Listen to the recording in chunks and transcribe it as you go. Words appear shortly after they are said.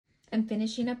I'm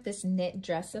finishing up this knit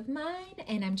dress of mine,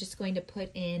 and I'm just going to put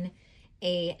in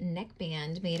a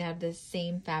neckband made out of the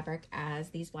same fabric as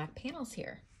these black panels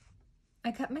here.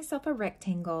 I cut myself a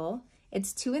rectangle.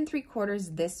 It's 2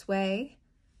 3/4 this way,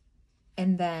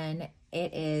 and then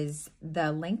it is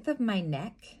the length of my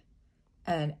neck,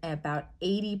 and about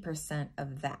 80%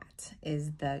 of that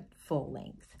is the full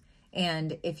length.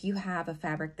 And if you have a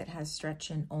fabric that has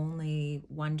stretch in only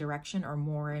one direction or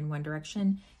more in one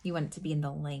direction, you want it to be in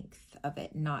the length of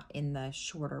it, not in the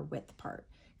shorter width part,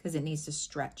 because it needs to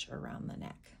stretch around the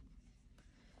neck.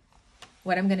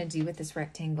 What I'm gonna do with this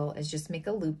rectangle is just make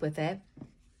a loop with it.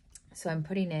 So I'm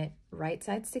putting it right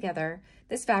sides together.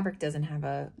 This fabric doesn't have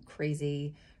a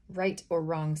crazy right or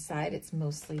wrong side. It's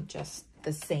mostly just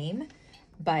the same.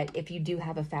 But if you do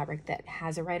have a fabric that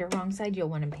has a right or wrong side, you'll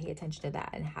want to pay attention to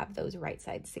that and have those right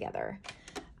sides together.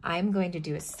 I'm going to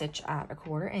do a stitch at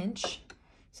 1/4 inch.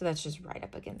 So that's just right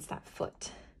up against that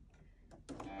foot.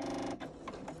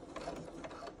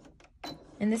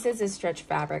 And this is a stretch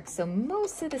fabric, so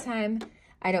most of the time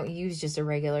I don't use just a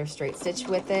regular straight stitch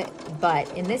with it,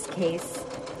 but in this case,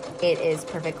 it is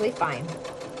perfectly fine.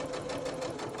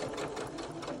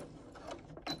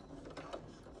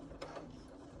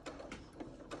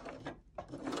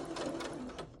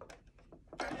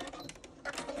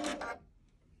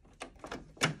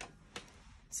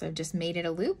 So I've just made it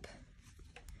a loop.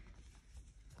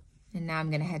 And now I'm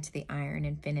gonna head to the iron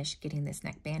and finish getting this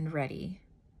neckband ready.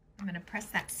 I'm gonna press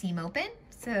that seam open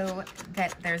so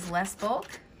that there's less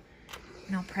bulk.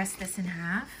 And I'll press this in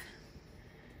half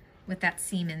with that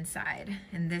seam inside.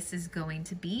 And this is going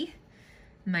to be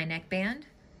my neckband.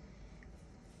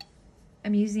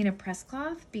 I'm using a press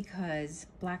cloth because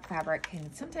black fabric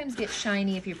can sometimes get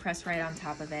shiny if you press right on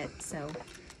top of it. So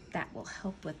that will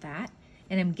help with that.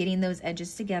 And I'm getting those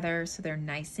edges together so they're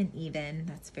nice and even.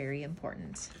 That's very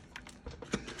important.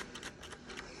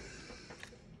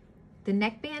 The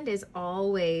neckband is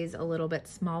always a little bit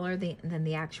smaller than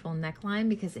the actual neckline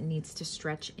because it needs to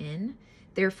stretch in.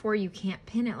 Therefore, you can't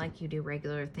pin it like you do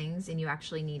regular things, and you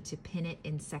actually need to pin it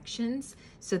in sections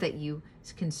so that you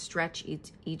can stretch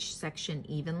each section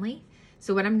evenly.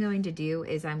 So what I'm going to do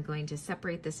is I'm going to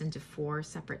separate this into 4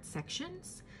 separate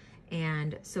sections.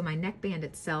 And so my neckband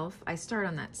itself, I start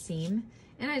on that seam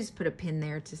and I just put a pin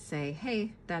there to say,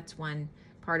 hey, that's one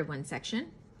part of one section.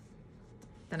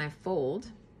 Then I fold.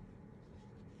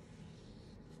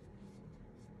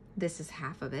 This is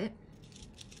half of it.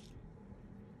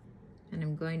 And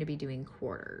I'm going to be doing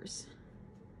quarters.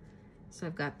 So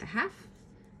I've got the half.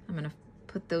 I'm gonna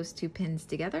put those 2 pins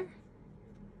together.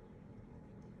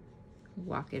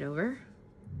 Walk it over.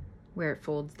 Where it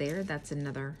folds there, that's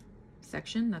another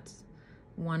section. That's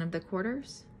one of the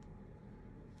quarters.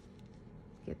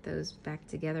 Get those back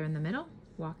together in the middle,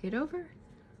 walk it over.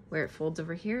 Where it folds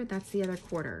over here, that's the other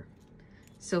quarter.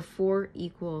 So 4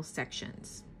 equal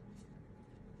sections.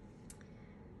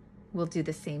 We'll do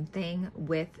the same thing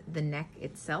with the neck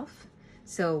itself.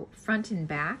 So front and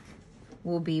back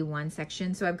will be one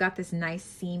section. So I've got this nice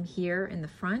seam here in the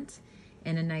front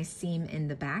and a nice seam in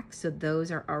the back. So those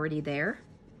are already there,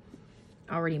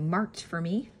 already marked for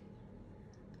me.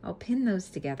 I'll pin those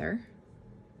together.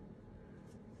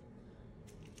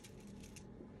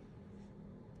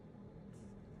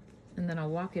 And then I'll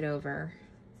walk it over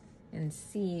and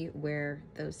see where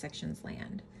those sections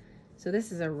land. So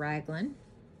this is a raglan.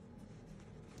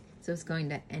 So it's going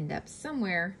to end up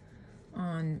somewhere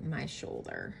on my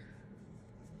shoulder.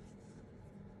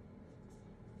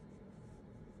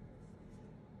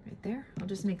 Right there. I'll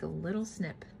just make a little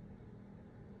snip.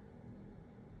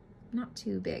 Not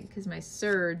too big because my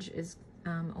serge is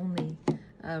only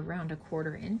around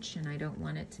 1/4 inch and I don't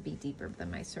want it to be deeper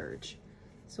than my serge.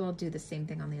 So I'll do the same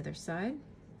thing on the other side.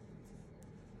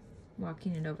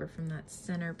 Walking it over from that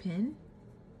center pin.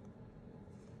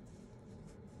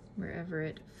 Wherever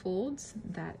it folds,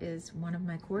 that is one of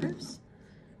my quarters.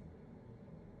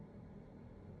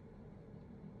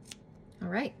 All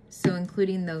right, so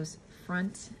including those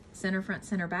front,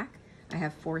 center back, I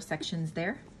have 4 sections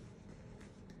there.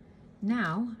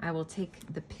 Now I will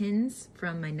take the pins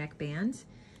from my neckband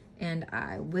and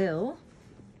I will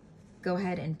go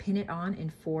ahead and pin it on in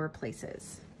 4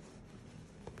 places.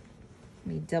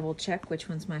 Let me double check which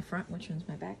one's my front, which one's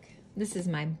my back. This is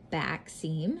my back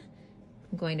seam.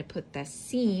 I'm going to put the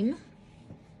seam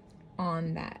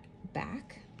on that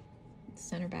back,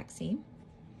 center back seam.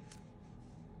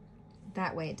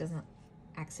 That way it doesn't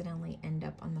accidentally end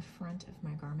up on the front of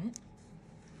my garment.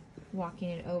 Walking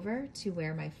it over to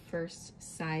where my first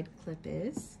side clip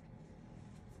is.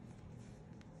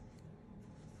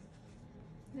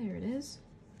 There it is.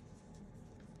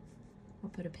 I'll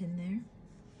put a pin there.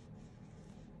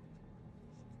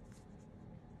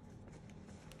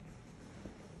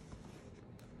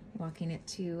 walking it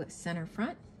to center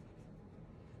front.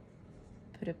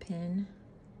 Put a pin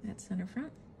at center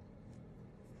front.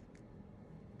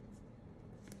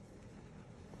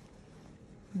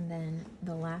 And then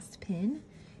the last pin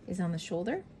is on the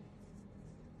shoulder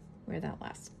where that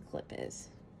last clip is.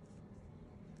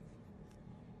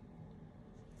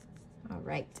 All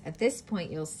right, at this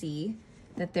point you'll see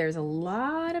that there's a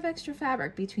lot of extra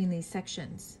fabric between these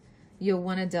sections. You'll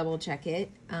want to double check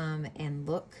it and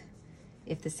look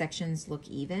if the sections look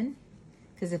even,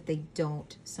 because if they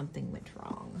don't, something went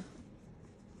wrong.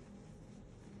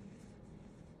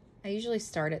 I usually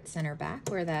start at center back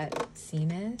where that seam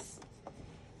is,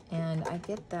 and I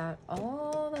get that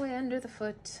all the way under the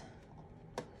foot.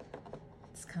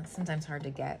 It's kind of sometimes hard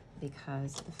to get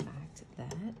because of the fact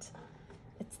that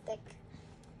it's thick.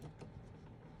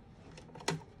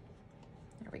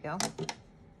 There we go.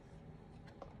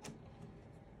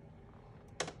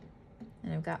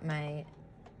 And I've got my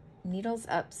needles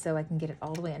up so I can get it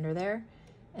all the way under there.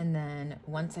 And then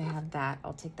once I have that,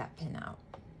 I'll take that pin out.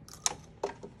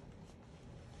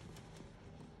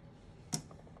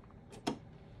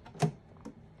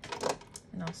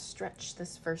 And I'll stretch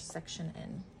this first section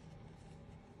in.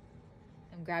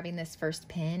 I'm grabbing this first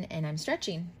pin and I'm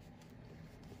stretching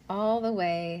all the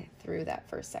way through that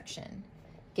first section,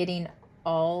 getting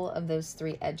all of those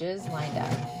 3 edges lined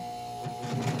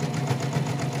up.